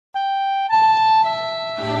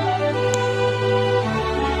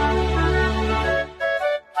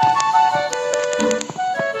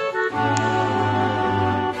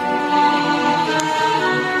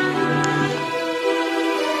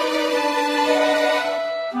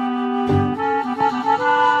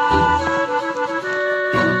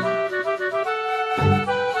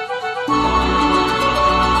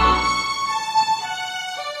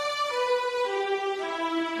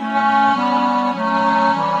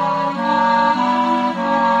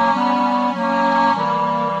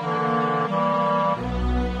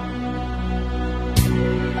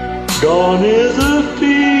Dawn is a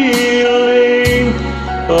feeling,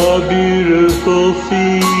 a beautiful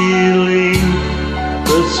feeling.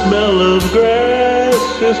 The smell of grass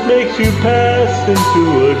just makes you pass into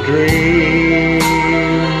a dream.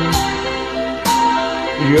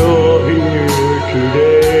 You're here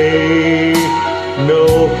today, no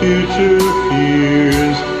future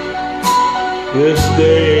fears. This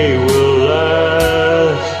day will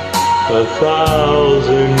last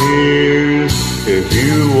 1,000 years if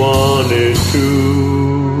you wanted to.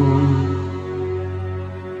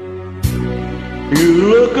 You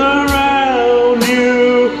look around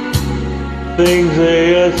you, things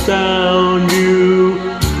they astound you.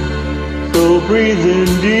 So breathe in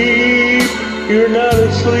deep, you're not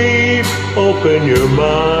asleep, open your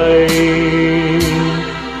mind.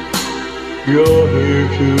 You're here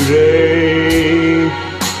today,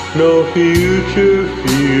 no future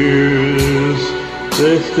fears.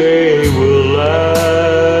 This day will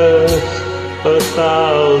last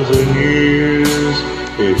 1,000 years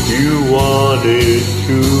if you wanted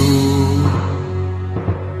to.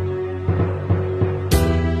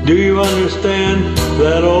 Do you understand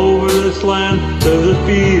that over this land there's a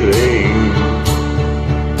feeling?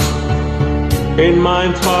 In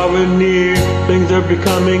minds far and near, things are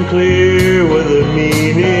becoming clear with a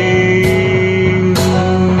meaning.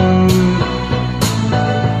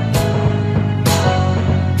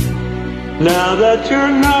 Now that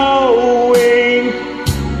you're knowing,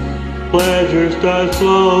 pleasure starts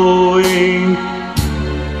flowing.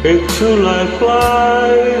 It's true, life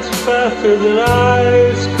flies faster than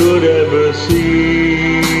eyes could ever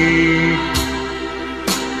see.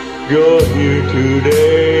 You're here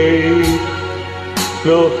today,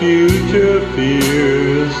 no future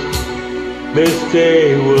fears. This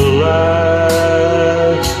day will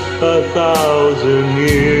last 1,000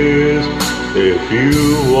 years if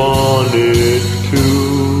you wanted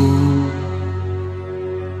to.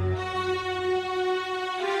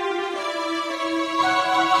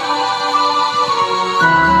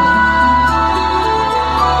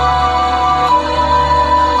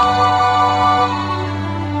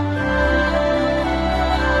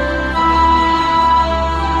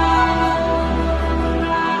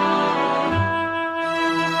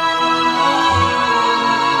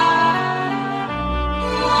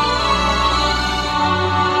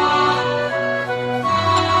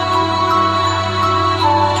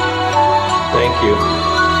 Thank you.